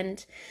beautiful.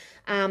 And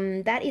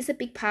that is a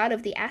big part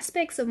of the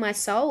aspects of my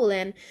soul.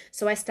 And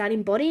so I start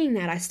embodying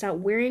that. I start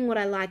wearing what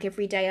I like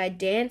every day. I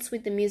dance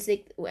with the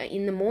music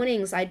in the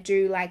mornings. I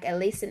do like at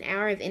least an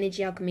hour of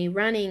energy alchemy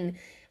running.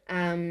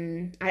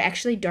 I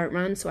actually don't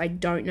run, so I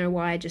don't know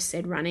why I just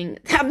said running.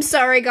 I'm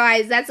sorry,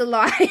 guys. That's a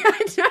lie.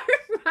 I don't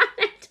run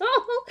at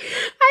all.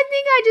 I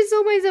think I just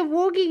saw myself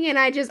walking and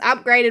I just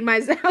upgraded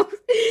myself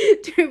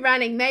to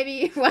running.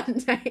 Maybe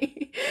one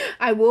day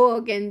I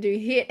walk and do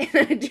HIIT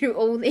and I do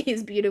all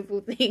these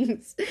beautiful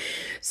things.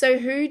 So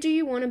who do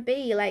you want to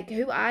be? Like,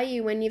 who are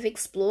you when you've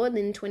explored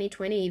in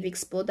 2020? You've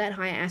explored that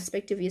higher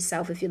aspect of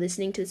yourself. If you're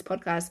listening to this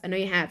podcast, I know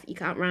you have. You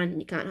can't run.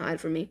 You can't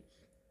hide from me.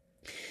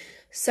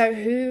 So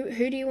who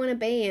do you want to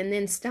be? And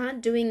then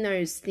start doing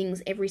those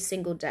things every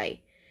single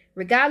day.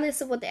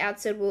 Regardless of what the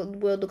outside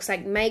world looks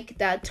like, make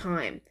that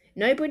time.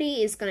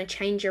 Nobody is going to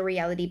change your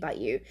reality but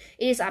you.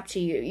 It is up to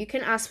you. You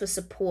can ask for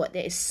support.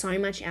 There is so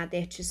much out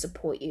there to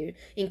support you,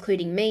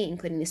 including me,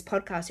 including this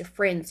podcast, your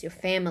friends, your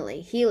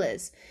family,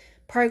 healers,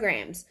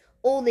 programs,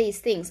 all these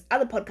things.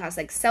 Other podcasts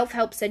like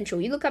Self-Help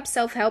Central. You look up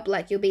self-help,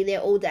 like you'll be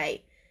there all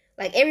day.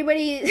 Like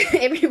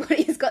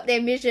everybody's got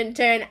their mission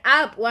turned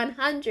up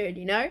 100,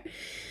 you know?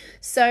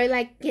 So,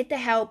 like, get the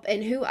help,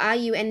 and who are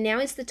you? And now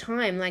is the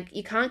time. Like,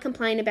 you can't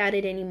complain about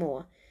it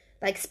anymore.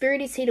 Like,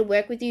 Spirit is here to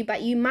work with you,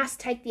 but you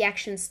must take the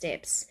action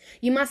steps.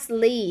 You must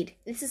lead.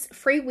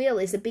 Free will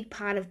is a big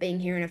part of being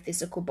here in a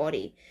physical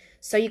body.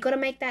 So you got to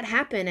make that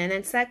happen, and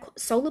it's that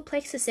solar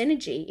plexus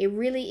energy. It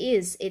really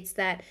is. It's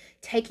that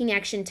taking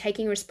action,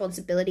 taking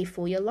responsibility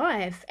for your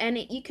life, and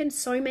you can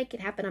so make it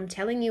happen. I'm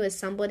telling you, as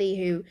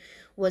somebody who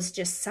was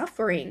just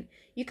suffering,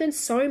 you can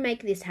so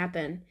make this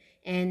happen.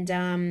 And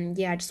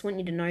I just want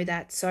you to know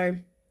that. So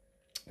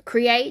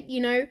create,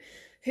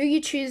 who you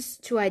choose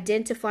to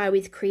identify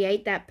with,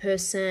 create that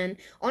person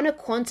on a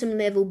quantum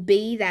level,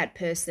 be that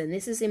person.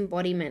 This is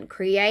embodiment.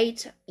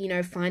 Create,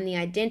 find the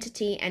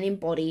identity and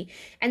embody.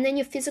 And then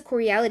your physical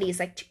reality is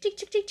like tick, tick,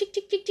 tick, tick, tick,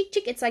 tick, tick, tick,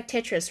 tick. It's like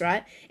Tetris,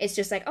 right? It's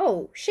just like,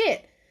 oh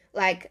shit.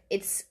 Like,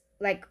 it's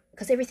like,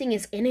 because everything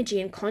is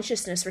energy and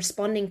consciousness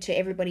responding to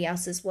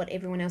what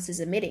everyone else is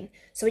emitting.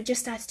 So it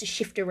just starts to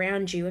shift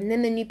around you, and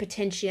then the new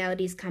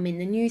potentialities come in,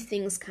 the new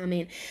things come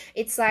in.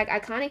 It's like, I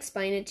can't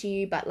explain it to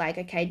you, but like,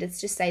 okay, let's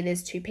just say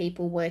there's two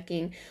people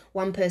working.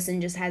 One person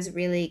just has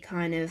really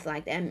kind of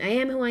like, I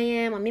am who I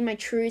am, I'm in my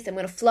truth, I'm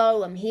going to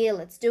flow, I'm here,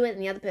 let's do it.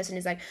 And the other person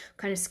is like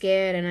kind of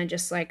scared, and I'm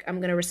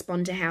going to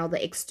respond to how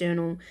the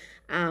external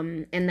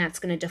and that's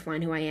going to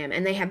define who I am.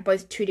 And they have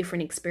both two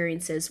different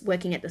experiences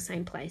working at the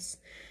same place.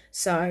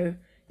 So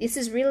this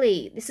is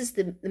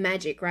the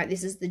magic, right?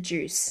 This is the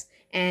juice,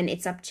 and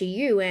it's up to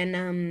you.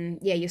 And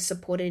you're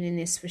supported in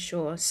this for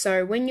sure.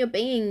 So when you're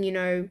being,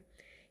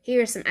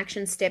 here are some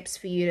action steps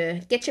for you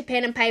to get your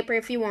pen and paper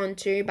if you want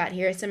to, but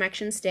here are some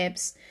action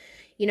steps.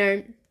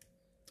 When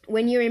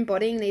you're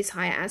embodying these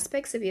higher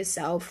aspects of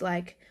yourself,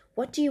 like,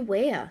 what do you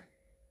wear?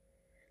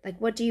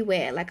 Like, what do you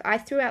wear? Like, I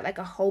threw out like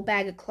a whole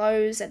bag of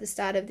clothes at the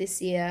start of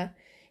this year.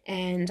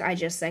 And I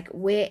just like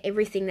wear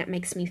everything that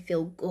makes me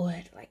feel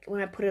good. Like, when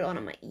I put it on,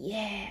 I'm like,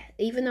 yeah.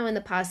 Even though in the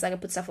past, like, I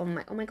put stuff on, I'm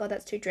like, oh my God,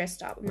 that's too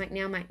dressed up.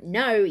 Now I'm like,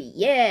 no,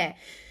 yeah.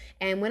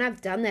 And when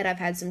I've done that, I've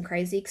had some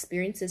crazy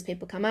experiences.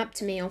 People come up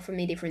to me, offer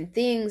me different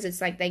things.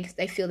 It's like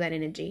they feel that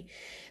energy.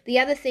 The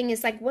other thing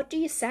is, like, what do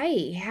you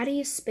say? How do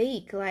you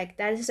speak? Like,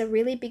 that is a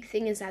really big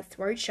thing, is that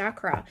throat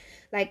chakra.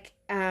 Like,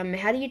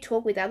 how do you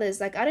talk with others?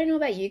 Like, I don't know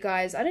about you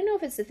guys. I don't know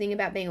if it's the thing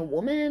about being a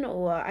woman,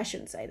 or I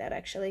shouldn't say that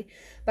actually.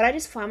 But I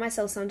just find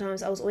myself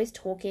sometimes, I was always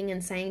talking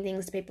and saying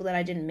things to people that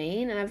I didn't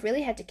mean. And I've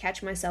really had to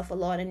catch myself a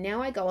lot. And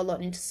now I go a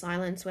lot into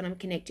silence when I'm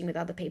connecting with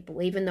other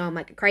people, even though I'm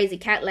like a crazy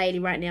cat lady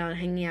right now and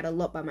hanging out a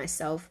lot by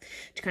myself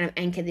to kind of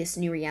anchor this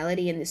new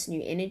reality and this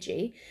new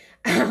energy.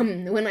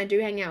 When I do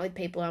hang out with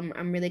people,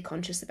 I'm really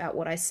conscious about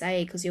what I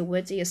say, because your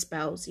words are your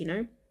spells,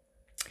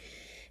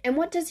 And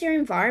what does your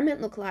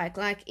environment look like?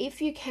 Like,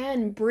 if you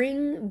can,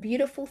 bring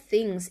beautiful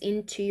things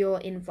into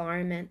your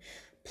environment.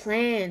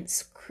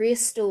 Plants,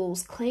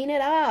 crystals, clean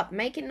it up,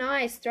 make it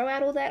nice, throw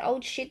out all that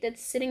old shit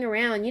that's sitting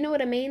around. You know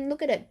what I mean?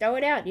 Look at it, throw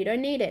it out. You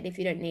don't need it if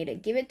you don't need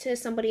it. Give it to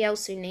somebody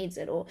else who needs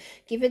it, or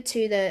give it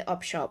to the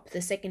op shop,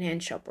 the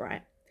secondhand shop,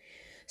 right?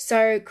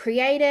 So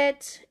create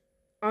it,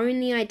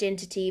 own the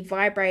identity,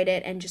 vibrate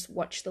it, and just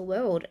watch the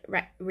world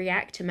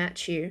react to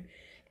match you.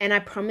 And I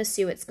promise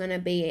you, it's going to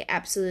be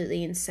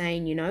absolutely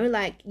insane,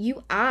 like,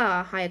 you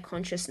are higher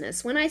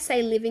consciousness. When I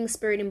say living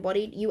spirit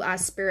embodied, you are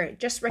spirit.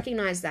 Just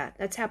recognize that.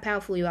 That's how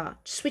powerful you are.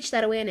 Switch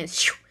that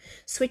awareness.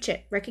 Switch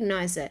it.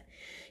 Recognize it.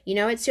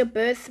 It's your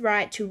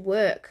birthright to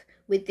work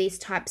with these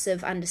types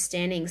of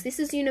understandings. This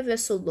is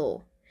universal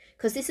law,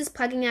 because this is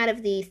plugging out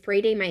of the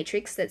 3D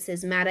matrix that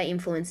says matter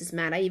influences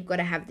matter. You've got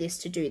to have this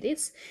to do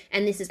this.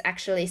 And this is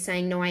actually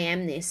saying, no, I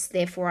am this.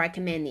 Therefore, I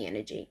command the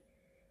energy.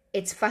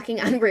 It's fucking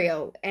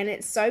unreal, and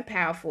it's so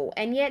powerful.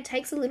 And yeah, it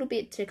takes a little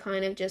bit to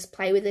kind of just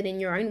play with it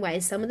in your own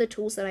ways. Some of the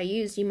tools that I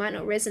use, you might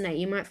not resonate.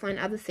 You might find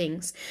other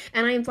things.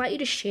 And I invite you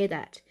to share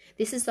that.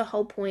 This is the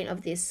whole point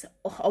of this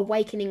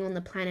awakening on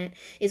the planet,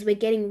 is we're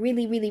getting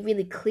really, really,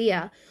 really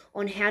clear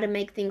on how to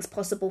make things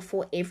possible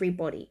for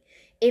everybody.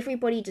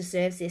 Everybody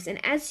deserves this. And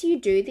as you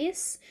do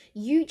this,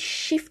 you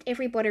shift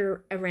everybody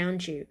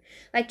around you.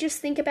 Like, just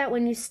think about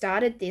when you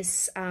started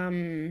this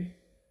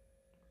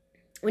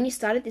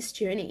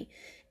journey,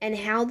 and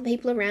how the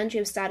people around you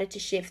have started to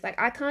shift. Like,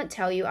 I can't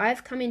tell you,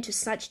 I've come into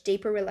such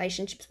deeper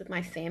relationships with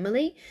my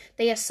family.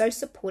 They are so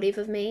supportive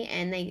of me,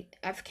 and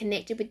I've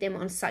connected with them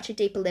on such a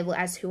deeper level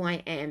as who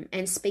I am,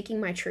 and speaking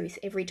my truth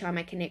every time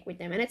I connect with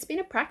them. And it's been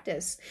a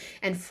practice.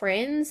 And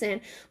friends, and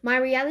my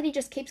reality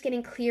just keeps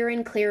getting clearer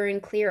and clearer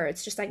and clearer.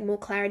 It's just like more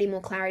clarity, more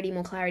clarity,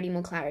 more clarity,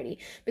 more clarity,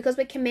 because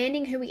we're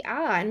commanding who we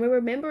are, and we're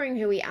remembering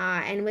who we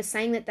are, and we're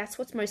saying that that's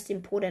what's most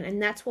important, and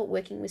that's what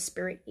working with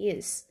spirit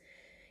is.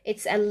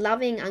 It's a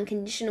loving,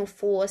 unconditional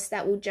force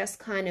that will just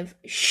kind of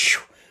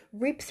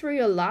rip through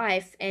your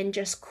life and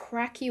just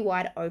crack you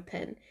wide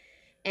open.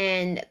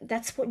 And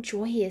that's what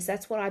joy is.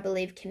 That's what I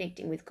believe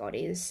connecting with God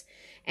is.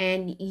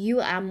 And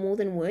you are more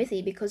than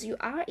worthy, because you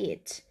are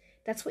it.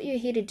 That's what you're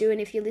here to do. And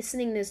if you're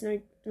listening, there's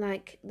no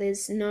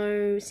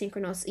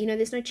synchronicity.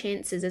 There's no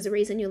chances. There's a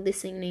reason you're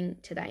listening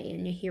today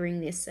and you're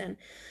hearing this. And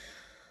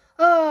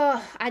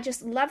I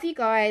just love you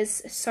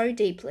guys so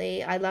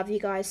deeply. I love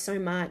you guys so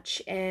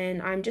much. And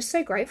I'm just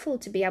so grateful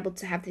to be able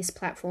to have this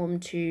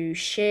platform to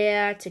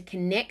share, to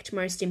connect,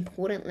 most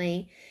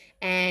importantly,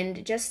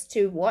 and just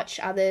to watch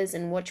others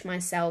and watch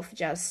myself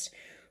just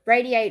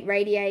radiate.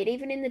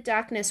 Even in the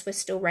darkness, we're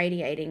still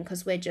radiating,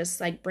 because we're just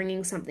like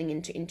bringing something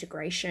into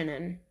integration.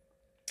 And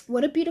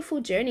what a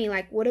beautiful journey.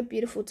 Like, what a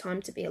beautiful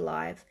time to be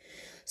alive.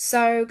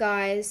 So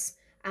guys,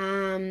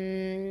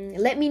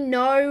 let me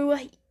know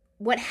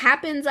what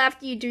happens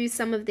after you do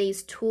some of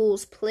these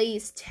tools.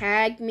 Please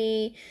tag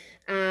me,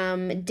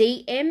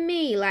 DM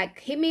me, like,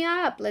 hit me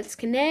up. Let's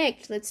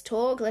connect. Let's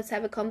talk. Let's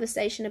have a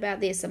conversation about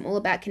this. I'm all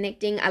about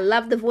connecting. I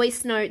love the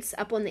voice notes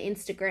up on the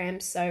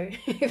Instagram. So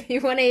if you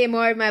want to hear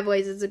more of my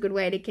voice, it's a good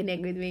way to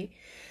connect with me.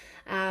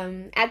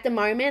 At the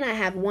moment, I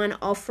have one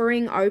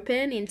offering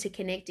open into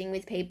connecting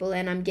with people,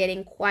 and I'm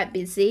getting quite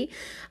busy.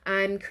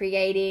 I'm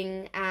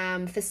creating,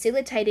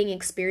 facilitating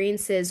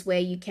experiences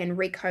where you can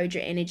recode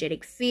your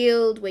energetic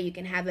field, where you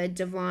can have a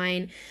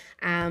divine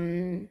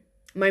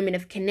moment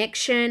of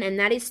connection, and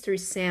that is through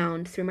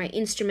sound, through my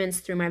instruments,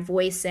 through my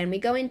voice. And we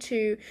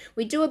do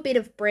a bit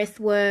of breath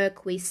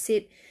work. We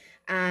sit,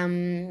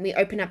 we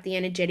open up the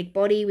energetic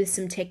body with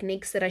some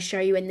techniques that I show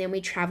you, and then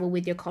we travel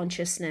with your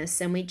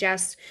consciousness, and we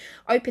just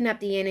open up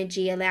the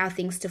energy, allow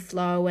things to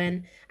flow,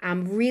 and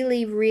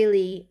really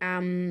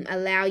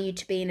allow you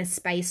to be in a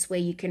space where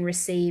you can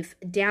receive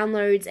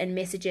downloads and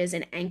messages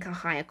and anchor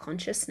higher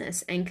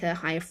consciousness, anchor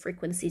higher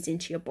frequencies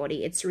into your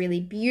body. It's really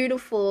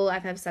beautiful.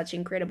 I've had such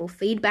incredible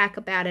feedback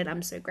about it.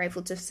 I'm so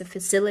grateful to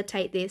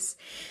facilitate this.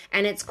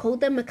 And it's called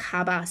the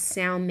Macabre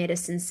Sound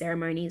Medicine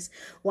Ceremonies.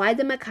 Why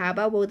the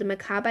Macabre? Well, the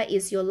Macabre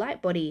is your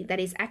light body that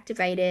is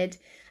activated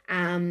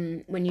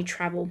when you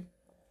travel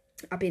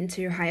up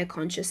into higher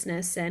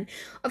consciousness. And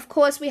of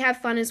course, we have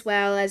fun as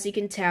well. As you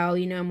can tell,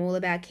 I'm all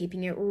about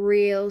keeping it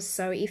real.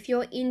 So if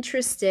you're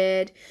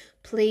interested,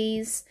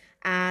 please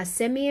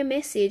send me a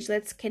message.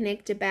 Let's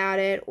connect about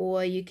it.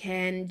 Or you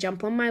can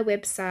jump on my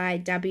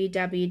website,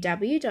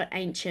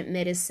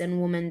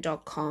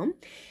 www.ancientmedicinewoman.com,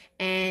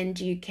 and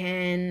you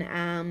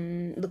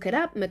can look it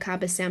up,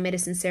 Macabre Sound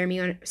Medicine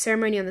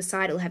Ceremony on the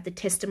side. It'll have the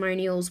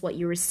testimonials, what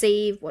you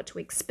receive, what to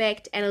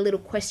expect, and a little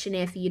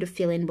questionnaire for you to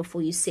fill in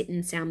before you sit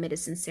in sound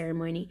medicine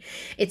ceremony.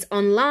 It's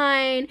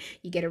online.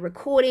 You get a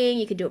recording.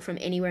 You can do it from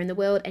anywhere in the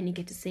world, and you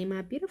get to see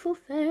my beautiful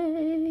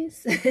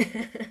face.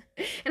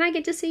 And I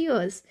get to see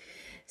yours.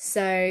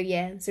 So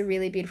yeah, it's a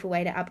really beautiful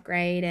way to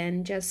upgrade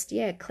and just,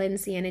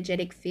 cleanse the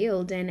energetic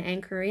field and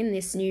anchor in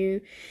this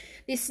new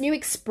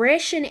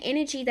expression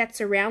energy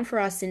that's around for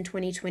us in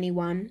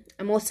 2021.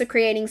 I'm also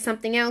creating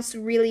something else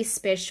really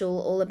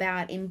special, all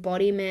about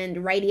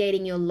embodiment,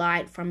 radiating your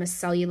light from a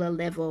cellular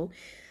level.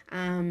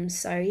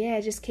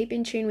 Just keep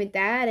in tune with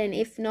that. And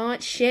if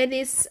not, share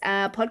this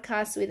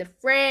podcast with a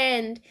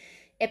friend,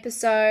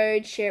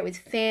 share it with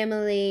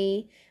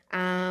family,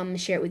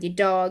 share it with your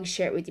dog,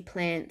 share it with your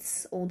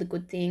plants, all the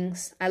good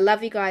things. I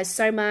love you guys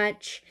so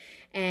much,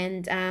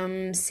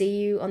 and see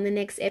you on the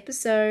next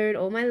episode.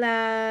 All my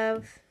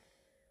love.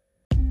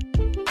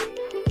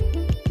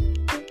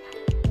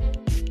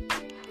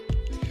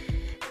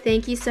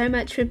 Thank you so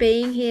much for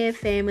being here,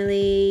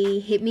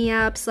 family. Hit me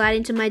up, slide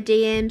into my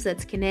DMs.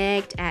 Let's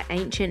connect at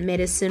Ancient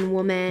Medicine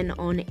Woman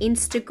on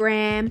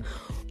Instagram,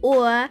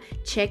 or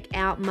check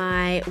out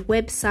my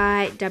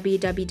website,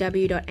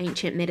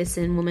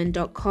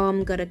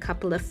 www.ancientmedicinewoman.com. Got a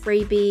couple of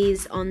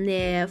freebies on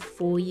there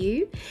for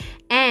you.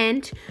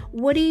 And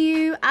what are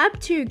you up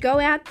to? Go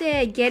out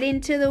there, get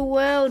into the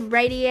world,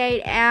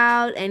 radiate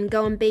out, and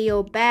go and be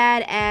your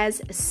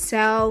badass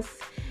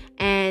self.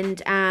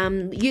 And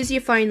use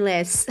your phone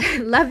less.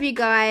 Love you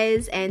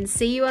guys, and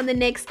see you on the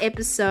next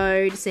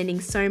episode.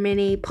 Sending so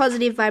many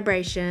positive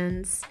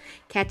vibrations.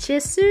 Catch you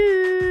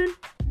soon.